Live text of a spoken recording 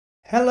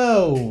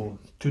Hello!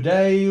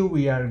 Today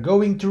we are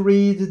going to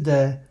read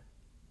the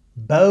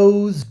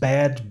Bo's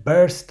Bad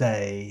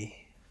Birthday.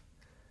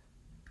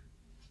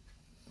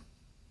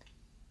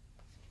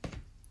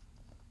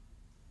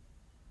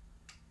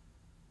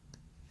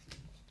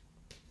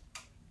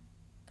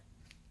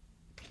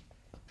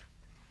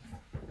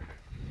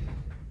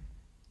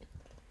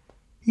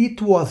 It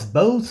was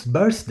Bo's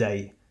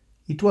birthday.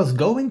 It was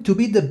going to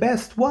be the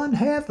best one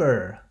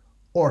ever.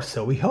 Or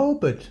so he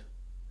hoped.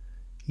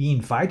 He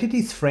invited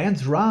his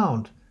friends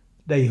round.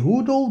 They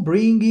would all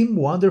bring him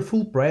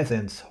wonderful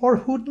presents, or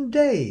wouldn't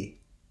they?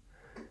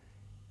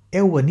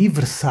 É o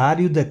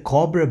aniversário da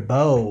Cobra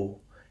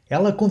Bo.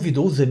 Ela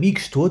convidou os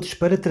amigos todos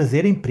para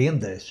trazerem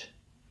prendas.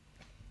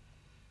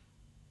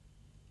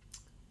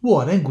 O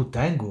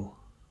orangotango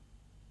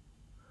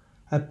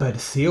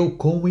apareceu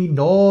com um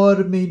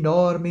enorme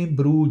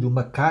embrulho,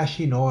 uma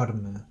caixa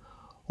enorme.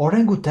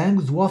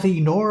 Orangotangos was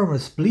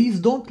enormous.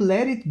 Please don't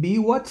let it be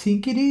what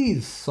think it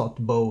is,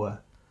 thought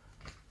Boa.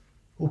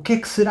 O que é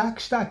que será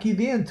que está aqui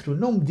dentro?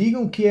 Não me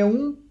digam que é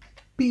um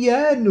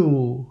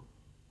piano.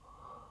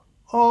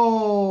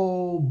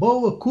 Oh,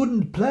 Boa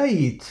couldn't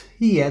play it.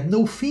 He had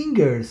no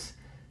fingers.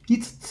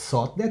 It's the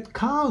thought that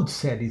counts,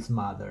 said his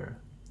mother.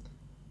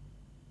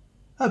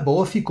 A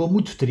Boa ficou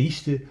muito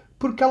triste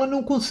porque ela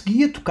não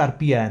conseguia tocar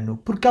piano,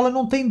 porque ela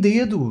não tem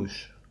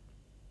dedos.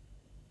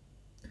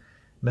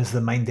 Mas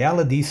a mãe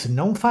dela disse: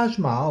 não faz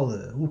mal,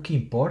 o que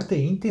importa é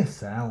a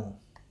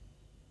intenção.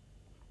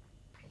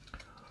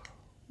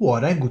 O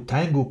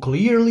orangotango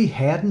clearly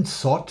hadn't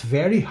thought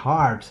very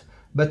hard,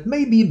 but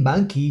maybe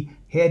Monkey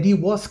had he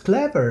was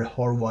clever,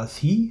 or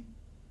was he?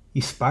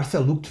 His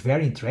parcel looked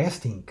very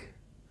interesting.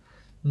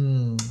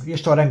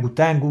 Este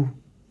orangotango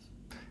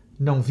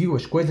não viu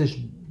as coisas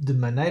de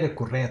maneira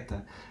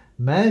correta,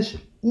 mas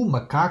o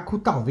macaco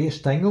talvez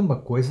tenha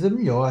uma coisa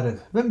melhor.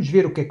 Vamos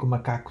ver o que é que o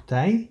macaco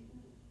tem.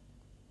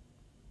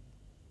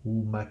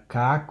 O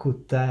macaco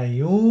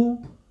tem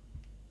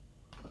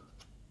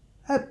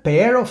a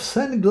pair of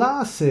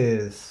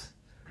sunglasses.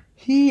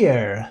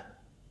 Here.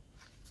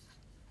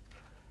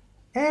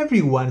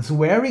 Everyone's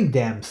wearing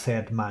them,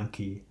 said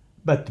Monkey.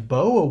 But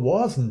Boa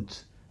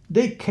wasn't.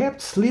 They kept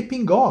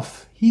slipping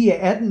off. He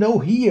had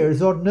no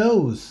ears or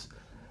nose.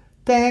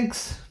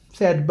 Thanks,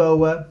 said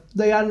Boa.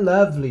 They are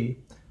lovely.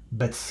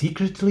 But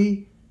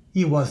secretly,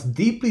 he was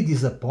deeply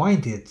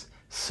disappointed.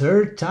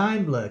 Third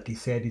time lucky,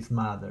 said his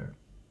mother.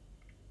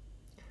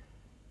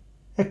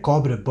 A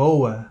cobra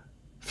Boa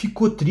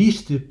ficou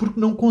triste porque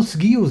não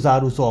conseguia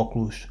usar os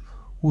óculos.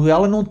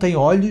 Ela não tem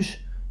olhos,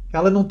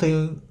 ela não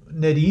tem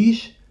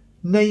nariz,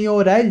 nem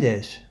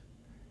orelhas.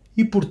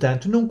 E,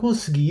 portanto, não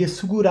conseguia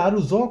segurar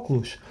os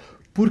óculos.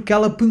 Porque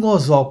ela punha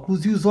os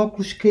óculos e os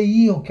óculos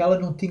caíam, que ela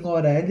não tinha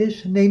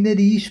orelhas nem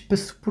nariz para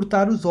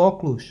suportar os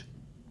óculos.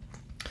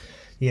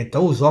 E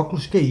então os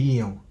óculos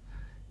caíam.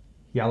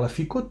 E ela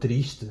ficou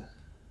triste.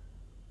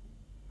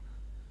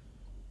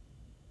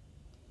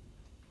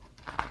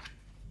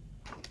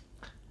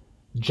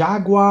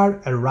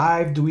 Jaguar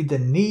arrived with a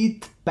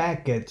neat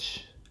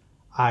package.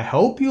 I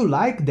hope you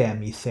like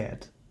them, he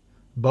said.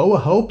 Boa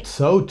hoped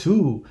so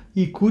too.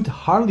 He could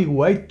hardly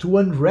wait to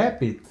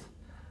unwrap it.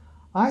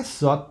 I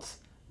thought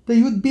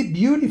they would be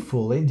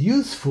beautiful and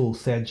useful,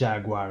 said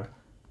Jaguar.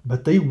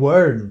 But they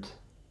weren't.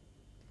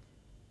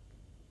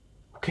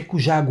 O que é que o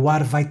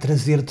Jaguar vai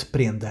trazer de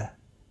prenda?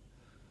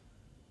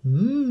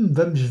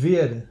 Vamos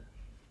ver.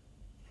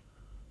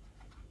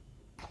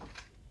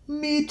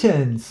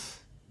 Mittens!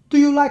 Do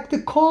you like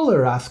the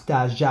color? Asked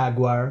a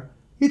Jaguar.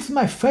 It's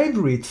my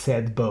favorite,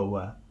 said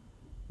Boa.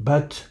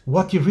 But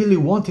what he really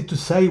wanted to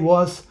say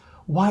was,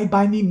 why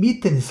buy me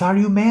mittens? Are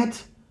you mad?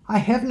 I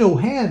have no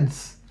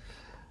hands.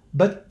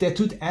 But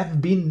that would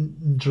have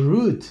been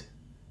rude.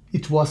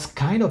 It was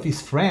kind of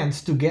his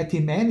friends to get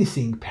him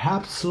anything.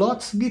 Perhaps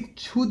Slot's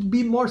gift would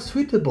be more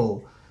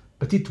suitable.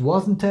 But it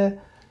wasn't a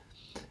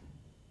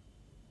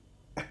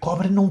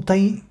cobra não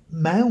tem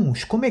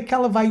mãos. Como é que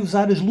ela vai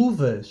usar as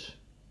luvas?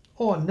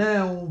 Oh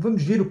não,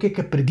 vamos ver o que é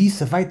que a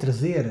preguiça vai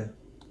trazer.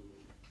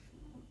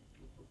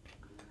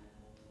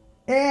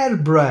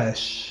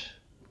 Airbrush.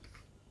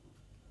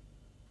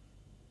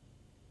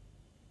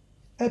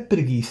 A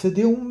preguiça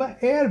deu uma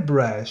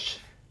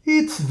airbrush.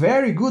 It's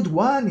very good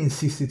one,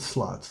 insisted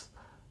Slot.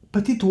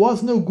 But it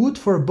was no good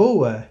for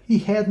Boa. He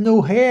had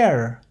no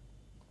hair.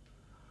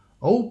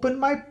 Open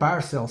my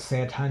parcel,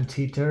 said Hunt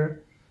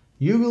Eater.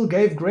 You will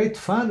have great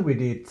fun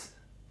with it.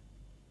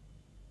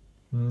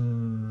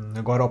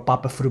 Agora o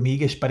Papa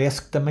Formigas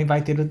parece que também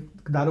vai ter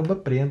que dar uma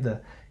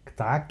prenda. Que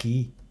está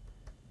aqui.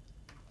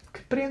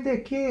 Que prenda é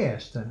que é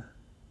esta?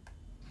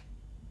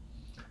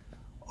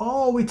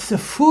 Oh, it's a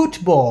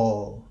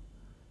football.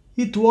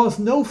 It was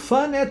no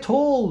fun at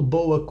all.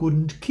 Boa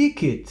couldn't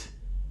kick it.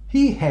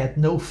 He had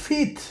no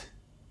feet.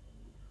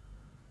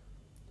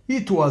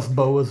 It was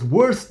Boa's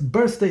worst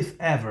birthday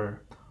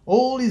ever.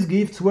 All his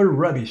gifts were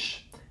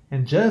rubbish.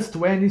 And just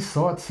when he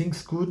thought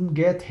things couldn't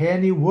get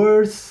any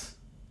worse...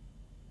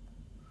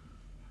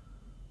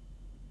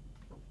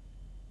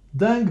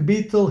 Dung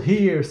beetle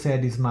here,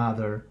 said his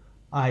mother.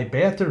 I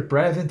bet her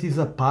present is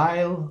a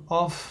pile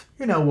of,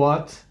 you know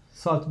what,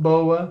 thought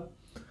Boa.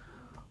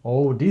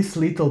 Oh, this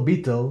little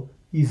beetle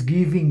is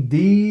giving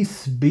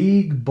this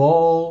big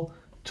ball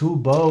to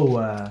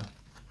Boa.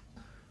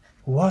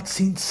 What's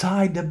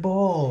inside the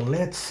ball?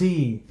 Let's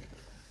see.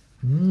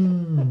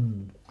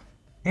 And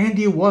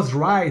he was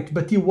right,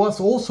 but he was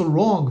also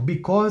wrong,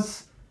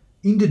 because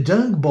in the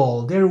dung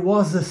ball there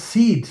was a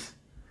seed.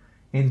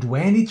 And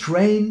when it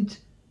rained,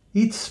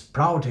 it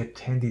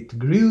sprouted, and it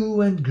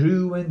grew and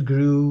grew and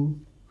grew.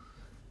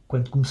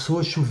 Quando começou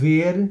a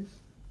chover,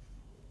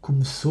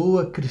 começou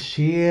a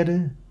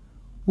crescer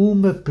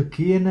uma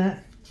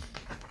pequena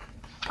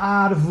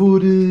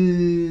árvore.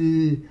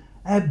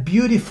 A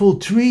beautiful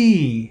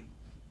tree.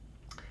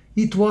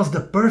 It was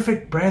the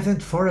perfect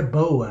present for a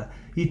boa.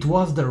 It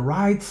was the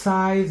right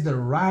size, the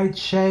right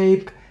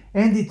shape,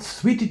 and it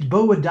sweetened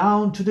Boa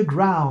down to the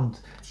ground.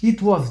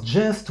 It was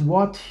just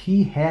what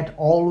he had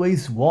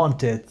always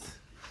wanted.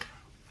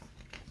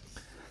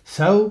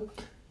 So,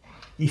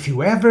 if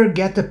you ever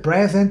get a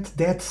present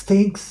that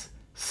stinks,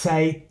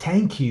 say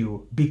thank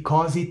you,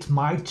 because it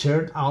might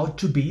turn out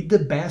to be the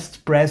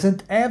best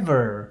present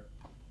ever.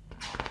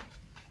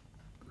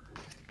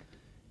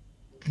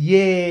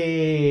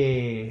 Yay!